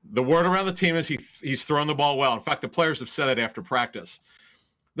 The word around the team is he's throwing the ball well. In fact, the players have said it after practice.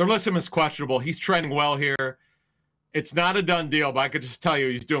 Their listing is questionable. He's trending well here. It's not a done deal, but I could just tell you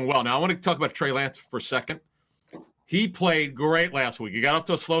he's doing well. Now, I want to talk about Trey Lance for a second. He played great last week. He got off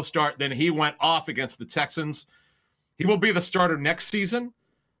to a slow start, then he went off against the Texans. He will be the starter next season.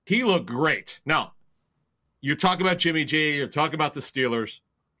 He looked great. Now, you talk about Jimmy G, you're talking about the Steelers.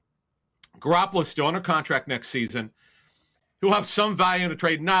 Garoppolo's still under contract next season. He'll have some value in the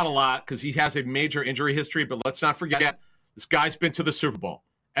trade, not a lot, because he has a major injury history, but let's not forget, this guy's been to the Super Bowl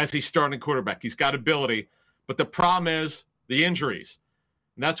as he's starting quarterback. He's got ability, but the problem is the injuries.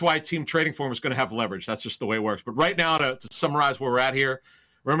 And that's why team trading for him is going to have leverage. That's just the way it works. But right now, to summarize where we're at here,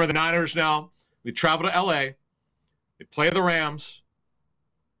 remember the Niners now, we travel to L.A., they play the Rams,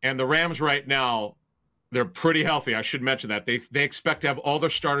 and the Rams right now, they're pretty healthy. I should mention that. They expect to have all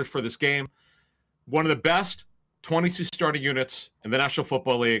their starters for this game. One of the best 22 starting units in the National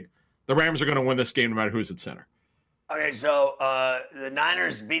Football League. The Rams are going to win this game no matter who's at center. Okay, so the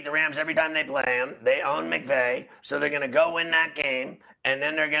Niners beat the Rams every time they play them. They own McVay, so they're going to go win that game, and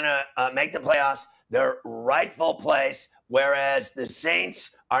then they're going to make the playoffs, their rightful place, whereas the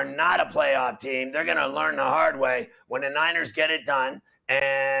Saints are not a playoff team. They're going to learn the hard way when the Niners get it done.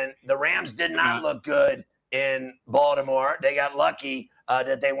 And the Rams did not look good in Baltimore. They got lucky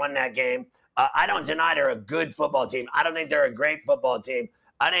that they won that game. I don't deny they're a good football team. I don't think they're a great football team.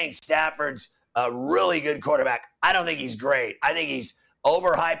 I think Stafford's a really good quarterback. I don't think he's great. I think he's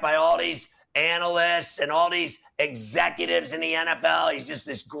overhyped by all these analysts and all these executives in the NFL. He's just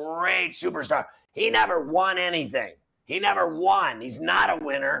this great superstar. He never won anything. He never won. He's not a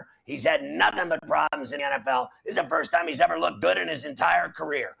winner. He's had nothing but problems in the NFL. This is the first time he's ever looked good in his entire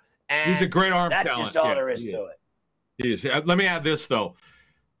career. And he's a great arm that's talent. Just all there is to it. He is. Let me add this, though.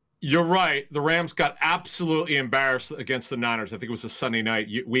 You're right. The Rams got absolutely embarrassed against the Niners. I think it was a Sunday night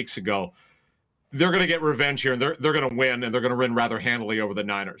weeks ago. They're going to get revenge here, and they're going to win, and they're going to win rather handily over the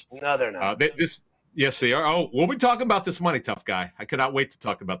Niners. No, they're not. Yes, they are. Oh, we'll be talking about this money, tough guy. I cannot wait to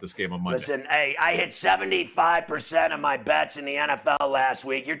talk about this game on Monday. Listen, hey, I hit 75% of my bets in the NFL last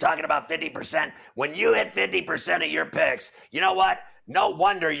week. You're talking about 50%. When you hit 50% of your picks, you know what? No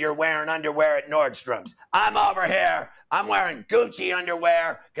wonder you're wearing underwear at Nordstrom's. I'm over here. I'm wearing Gucci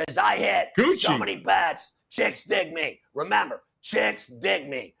underwear because I hit so many bets. Chicks dig me. Remember, chicks dig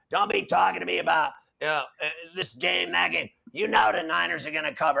me. Don't be talking to me about this game, that game. You know the Niners are going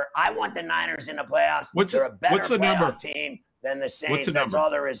to cover. I want the Niners in the playoffs. They're a better playoff team than the Saints. That's all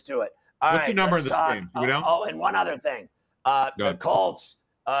there is to it. What's the number in this game? Do we know? Oh, and one other thing. The Colts,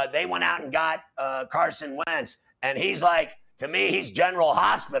 they went out and got Carson Wentz, and he's like, to me, he's General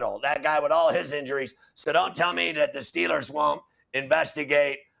Hospital, that guy with all his injuries. So don't tell me that the Steelers won't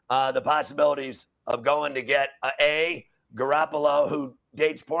investigate the possibilities of going to get A, Garoppolo, who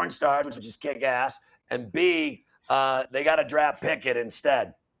dates porn stars, which is kick-ass, and B, they got to draft Pickett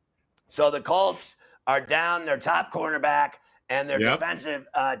instead. So the Colts are down their top cornerback and their defensive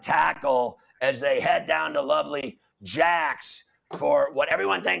tackle as they head down to lovely Jax for what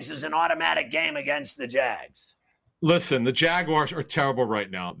everyone thinks is an automatic game against the Jags. Listen, the Jaguars are terrible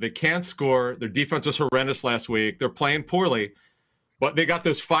right now. They can't score. Their defense was horrendous last week. They're playing poorly, but they got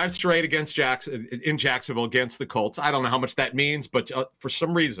those 5 straight against in Jacksonville against the Colts. I don't know how much that means, but for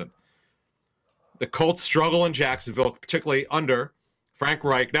some reason, the Colts struggle in Jacksonville, particularly under Frank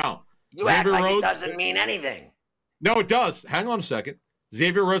Reich. Now, you act like Rhodes, it doesn't mean anything. No, it does. Hang on a second.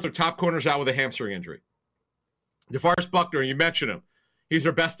 Xavier Rhodes, their top corner's out with a hamstring injury. DeForest Buckner, you mentioned him. He's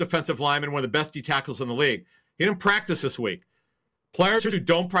their best defensive lineman, one of the best D tackles in the league. He didn't practice this week. Players who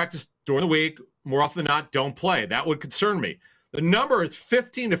don't practice during the week, more often than not, don't play. That would concern me. The number is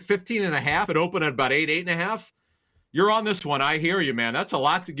 15 to 15.5. It opened at about 8.5. You're on this one. I hear you, man. That's a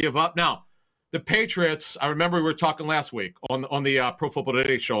lot to give up. Now, the Patriots, I remember we were talking last week on the Pro Football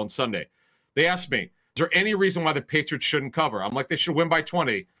Today show on Sunday. They asked me, is there any reason why the Patriots shouldn't cover? I'm like, they should win by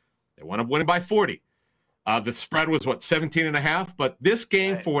 20. They wound up winning by 40. The spread was, 17.5? But this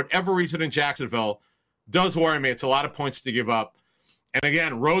game, for whatever reason in Jacksonville, does worry me. It's a lot of points to give up. And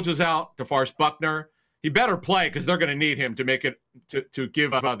again, Rhodes is out. DeForest Buckner, he better play because they're going to need him to make it to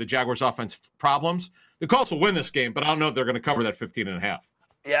give the Jaguars offense problems. The Colts will win this game, but I don't know if they're going to cover that 15.5.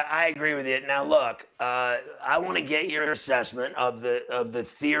 Yeah, I agree with you. Now, look, I want to get your assessment of the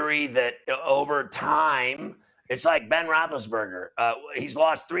theory that over time, it's like Ben Roethlisberger. He's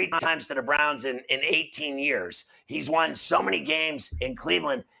lost 3 times to the Browns in 18 years. He's won so many games in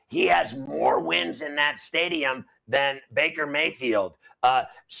Cleveland. He has more wins in that stadium than Baker Mayfield.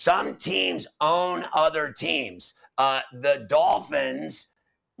 Some teams own other teams. The Dolphins,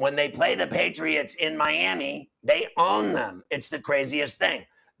 when they play the Patriots in Miami, they own them. It's the craziest thing.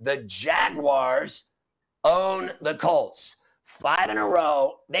 The Jaguars own the Colts. 5 in a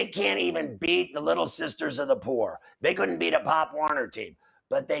row. They can't even beat the Little Sisters of the Poor. They couldn't beat a Pop Warner team,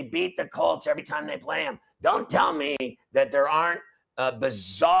 but they beat the Colts every time they play them. Don't tell me that there aren't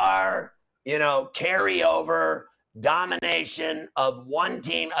bizarre, carryover domination of one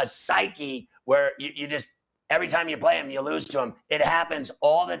team, a psyche where you just, every time you play them, you lose to them. It happens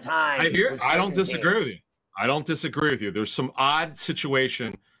all the time. I don't disagree with you. I don't disagree with you. There's some odd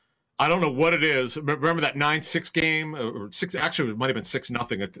situation. I don't know what it is. Remember that 9-6 game, or 6? Actually, it might have been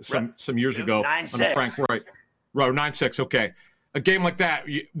 6-0 some years ago. 9-6. Under Frank Wright. Right, 9-6. Okay, a game like that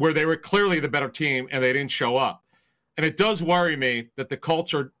where they were clearly the better team and they didn't show up, and it does worry me that the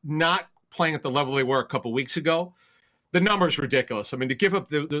Colts are not playing at the level they were a couple weeks ago. The number is ridiculous. I mean, to give up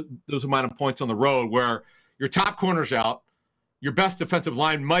those amount of points on the road where your top corner's out, your best defensive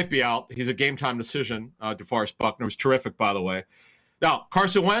line might be out. He's a game-time decision. DeForest Buckner was terrific, by the way. Now,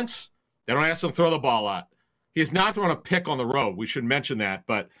 Carson Wentz, they don't ask him to throw the ball out. He's not throwing a pick on the road. We should mention that.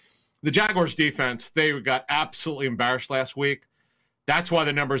 But the Jaguars' defense, they got absolutely embarrassed last week. That's why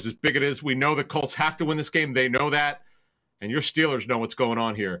the number is as big as it is. We know the Colts have to win this game. They know that. And your Steelers know what's going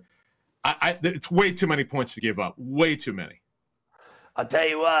on here. It's way too many points to give up. Way too many. I'll tell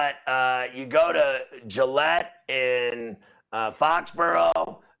you what. You go to Gillette in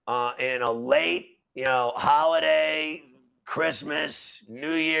Foxborough in a late, holiday, Christmas,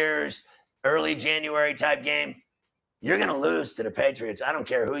 New Year's, early January type game, you're going to lose to the Patriots. I don't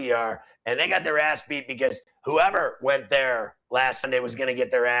care who you are. And they got their ass beat because whoever went there last Sunday was going to get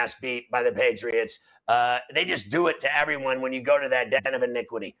their ass beat by the Patriots. They just do it to everyone when you go to that den of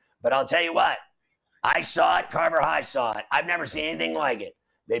iniquity. But I'll tell you what, I saw it. Carver High saw it. I've never seen anything like it.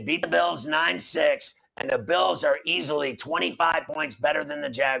 They beat the Bills 9-6, and the Bills are easily 25 points better than the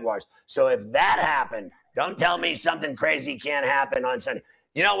Jaguars. So if that happened, don't tell me something crazy can't happen on Sunday.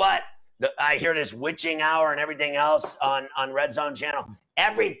 You know what? I hear this witching hour and everything else on Red Zone Channel.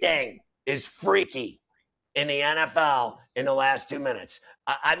 Everything is freaky in the NFL in the last 2 minutes.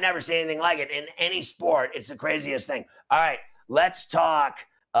 I've never seen anything like it in any sport. It's the craziest thing. All right, let's talk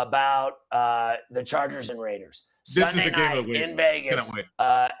about the Chargers and Raiders. Sunday night in Vegas.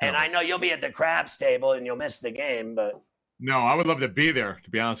 And I know you'll be at the craps table and you'll miss the game, but no, I would love to be there, to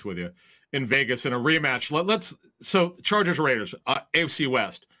be honest with you, in Vegas in a rematch. So Chargers Raiders, AFC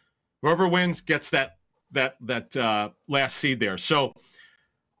West. Whoever wins gets that last seed there. So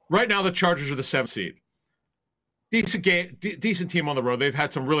right now the Chargers are the 7th seed. Decent game, decent team on the road. They've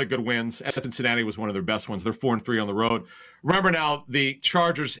had some really good wins. Cincinnati was one of their best ones. They're 4-3 on the road. Remember now, the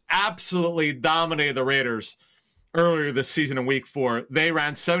Chargers absolutely dominated the Raiders earlier this season in Week 4. They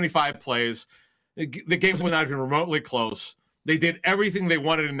ran 75 plays. The games were not even remotely close. They did everything they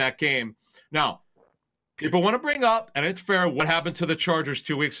wanted in that game. Now, people want to bring up, and it's fair, what happened to the Chargers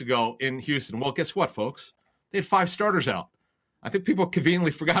 2 weeks ago in Houston. Well, guess what, folks? They had 5 starters out. I think people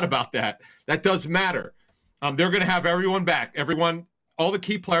conveniently forgot about that. That does matter. They're going to have everyone back. All the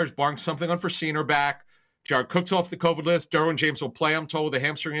key players, barring something unforeseen, are back. Jared Cook's off the COVID list. Derwin James will play, I'm told, with a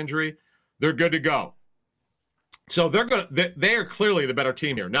hamstring injury. They're good to go. So they are clearly the better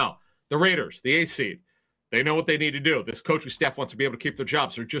team here. Now, the Raiders, the 8th seed, they know what they need to do. This coaching staff wants to be able to keep their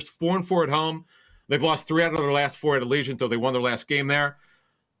jobs. They're just 4-4 at home. They've lost 3 out of their last 4 at Allegiant, though they won their last game there.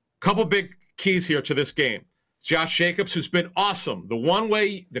 Couple big keys here to this game. Josh Jacobs, who's been awesome. The one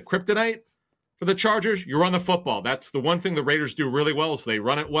way, the kryptonite for the Chargers, you run the football. That's the one thing the Raiders do really well is they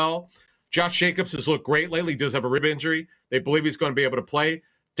run it well. Josh Jacobs has looked great lately. He does have a rib injury. They believe he's going to be able to play.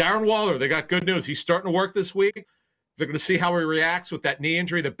 Darren Waller, they got good news. He's starting to work this week. They're going to see how he reacts with that knee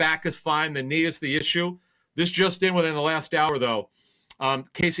injury. The back is fine. The knee is the issue. This just in within the last hour, though.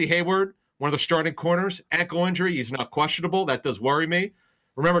 Casey Hayward, one of the starting corners, ankle injury. He's not questionable. That does worry me.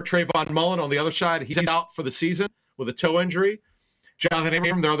 Remember Trayvon Mullen on the other side. He's out for the season with a toe injury. Jonathan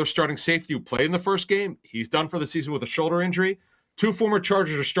Abram, their other starting safety who played in the first game, he's done for the season with a shoulder injury. 2 former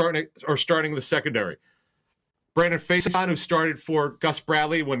Chargers are starting the secondary. Brandon Faison, who started for Gus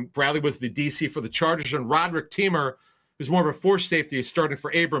Bradley when Bradley was the DC for the Chargers, and Roderick Teamer, who's more of a force safety, is starting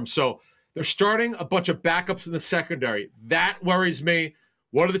for Abrams. So they're starting a bunch of backups in the secondary. That worries me.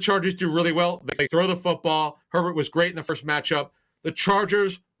 What do the Chargers do really well? They throw the football. Herbert was great in the first matchup. The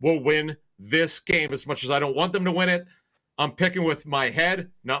Chargers will win this game as much as I don't want them to win it. I'm picking with my head,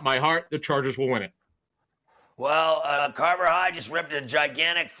 not my heart. The Chargers will win it. Well, Carver High just ripped a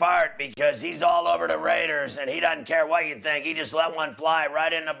gigantic fart because he's all over the Raiders and he doesn't care what you think. He just let one fly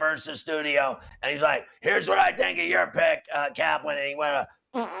right in the Versa studio. And he's like, here's what I think of your pick, Kaplan. And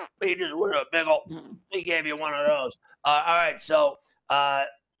he just went a big old, he gave you one of those. All right, so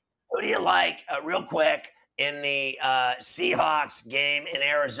who do you like, real quick, in the Seahawks game in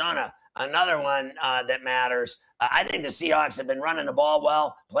Arizona? Another one that matters. I think the Seahawks have been running the ball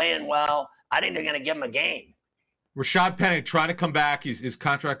well, playing well. I think they're going to give them a game. Rashad Penny trying to come back. His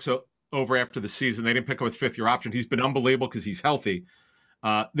contract's over after the season. They didn't pick up his 5th-year option. He's been unbelievable because he's healthy.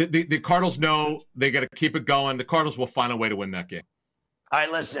 The Cardinals know they got to keep it going. The Cardinals will find a way to win that game. All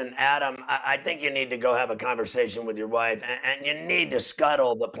right, listen, Adam, I think you need to go have a conversation with your wife, and you need to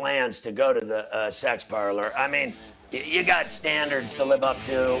scuttle the plans to go to the sex parlor. I mean, you got standards to live up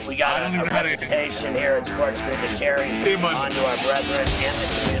to. We got a reputation here at Sports Grid to carry on to our brethren and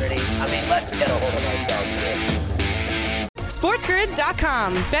the community. I mean, let's get a hold of ourselves here.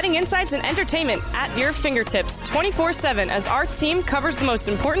 SportsGrid.com. Betting insights and entertainment at your fingertips 24/7 as our team covers the most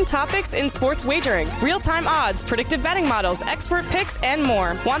important topics in sports wagering. Real-time odds, predictive betting models, expert picks, and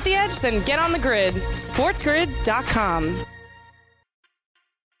more. Want the edge? Then get on the grid. SportsGrid.com.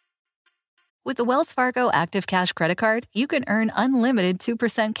 With the Wells Fargo Active Cash Credit Card, you can earn unlimited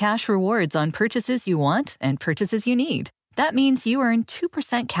 2% cash rewards on purchases you want and purchases you need. That means you earn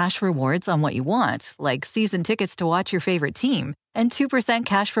 2% cash rewards on what you want, like season tickets to watch your favorite team, and 2%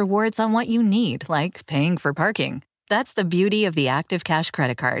 cash rewards on what you need, like paying for parking. That's the beauty of the Active Cash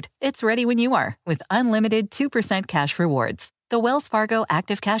Credit Card. It's ready when you are, with unlimited 2% cash rewards. The Wells Fargo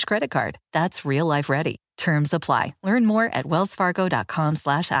Active Cash Credit Card. That's real life ready. Terms apply. Learn more at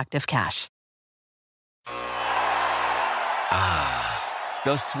wellsfargo.com/activecash.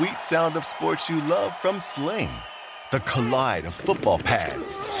 The sweet sound of sports you love from Sling. The collide of football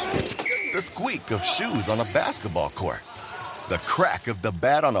pads. The squeak of shoes on a basketball court. The crack of the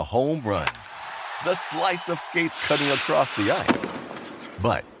bat on a home run. The slice of skates cutting across the ice.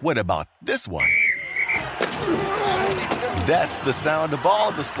 But what about this one? That's the sound of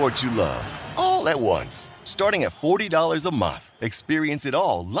all the sports you love, all at once. Starting at $40 a month. Experience it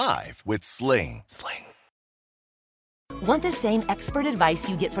all live with Sling. Want the same expert advice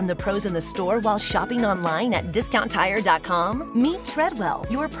you get from the pros in the store while shopping online at DiscountTire.com? Meet Treadwell,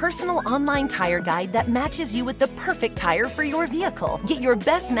 your personal online tire guide that matches you with the perfect tire for your vehicle. Get your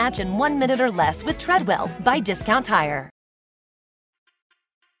best match in 1 minute or less with Treadwell by Discount Tire.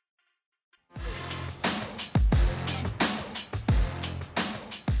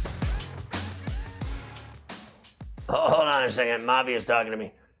 Hold on a second. Mavia's talking to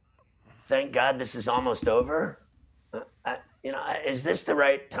me. Thank God this is almost over. Is this the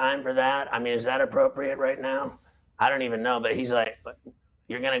right time for that? I mean, is that appropriate right now? I don't even know, but he's like,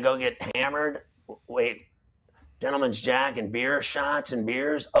 you're going to go get hammered? Wait, gentleman's jack and beer shots and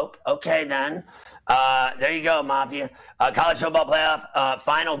beers? Okay, then. There you go, Mafia. College football playoff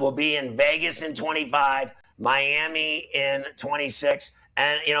final will be in Vegas in 25, Miami in 26.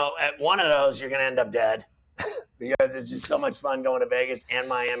 And, at one of those, you're going to end up dead because it's just so much fun going to Vegas and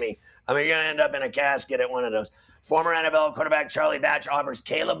Miami. I mean, you're going to end up in a casket at one of those. Former NFL quarterback Charlie Batch offers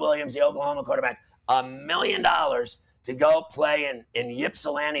Caleb Williams, the Oklahoma quarterback, $1 million to go play in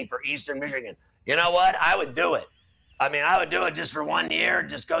Ypsilanti for Eastern Michigan. You know what? I would do it. I mean, I would do it just for 1 year.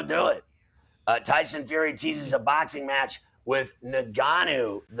 Just go do it. Tyson Fury teases a boxing match with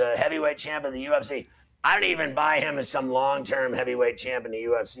Ngannou, the heavyweight champ of the UFC. I don't even buy him as some long-term heavyweight champ in the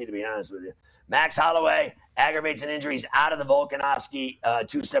UFC, to be honest with you. Max Holloway aggravates an injury. He's out of the Volkanovski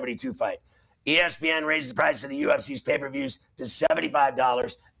 272 fight. ESPN raises the price of the UFC's pay-per-views to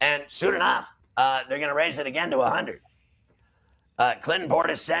 $75, and soon enough, they're going to raise it again to $100. Clinton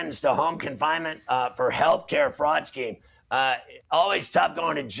Portis sentenced to home confinement for healthcare fraud scheme. Always tough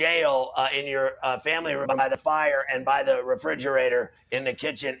going to jail in your family room by the fire and by the refrigerator in the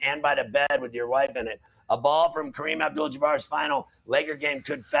kitchen and by the bed with your wife in it. A ball from Kareem Abdul-Jabbar's final Laker game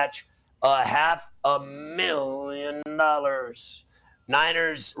could fetch $500,000.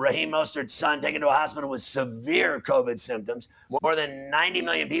 Niners, Raheem Mostert's son, taken to a hospital with severe COVID symptoms. More than 90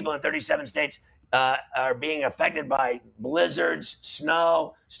 million people in 37 states are being affected by blizzards,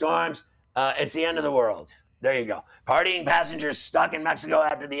 snow, storms. It's the end of the world. There you go. Partying passengers stuck in Mexico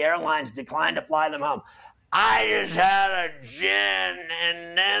after the airlines declined to fly them home. I just had a gin,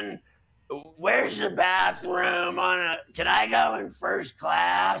 and then where's the bathroom? Can I go in first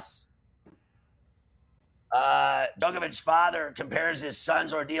class? Djokovic's father compares his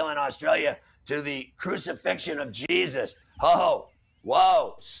son's ordeal in Australia to the crucifixion of Jesus. Oh,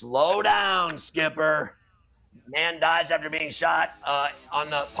 whoa, slow down, skipper. Man dies after being shot on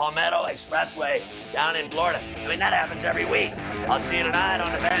the Palmetto Expressway down in Florida. I mean, that happens every week. I'll see you tonight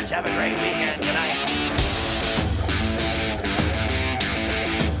on the bench. Have a great weekend. Good night.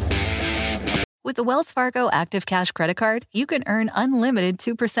 With the Wells Fargo Active Cash Credit Card, you can earn unlimited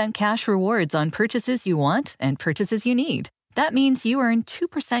 2% cash rewards on purchases you want and purchases you need. That means you earn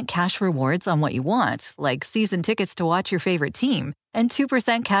 2% cash rewards on what you want, like season tickets to watch your favorite team, and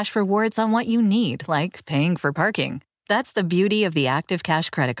 2% cash rewards on what you need, like paying for parking. That's the beauty of the Active Cash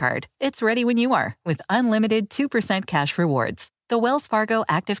Credit Card. It's ready when you are, with unlimited 2% cash rewards. The Wells Fargo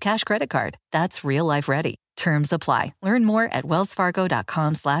Active Cash Credit Card. That's real life ready. Terms apply. Learn more at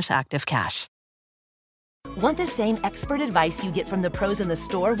wellsfargo.com/activecash. Want the same expert advice you get from the pros in the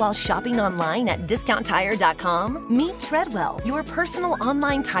store while shopping online at DiscountTire.com? Meet Treadwell, your personal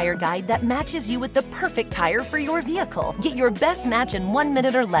online tire guide that matches you with the perfect tire for your vehicle. Get your best match in 1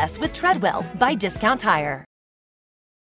 minute or less with Treadwell by Discount Tire.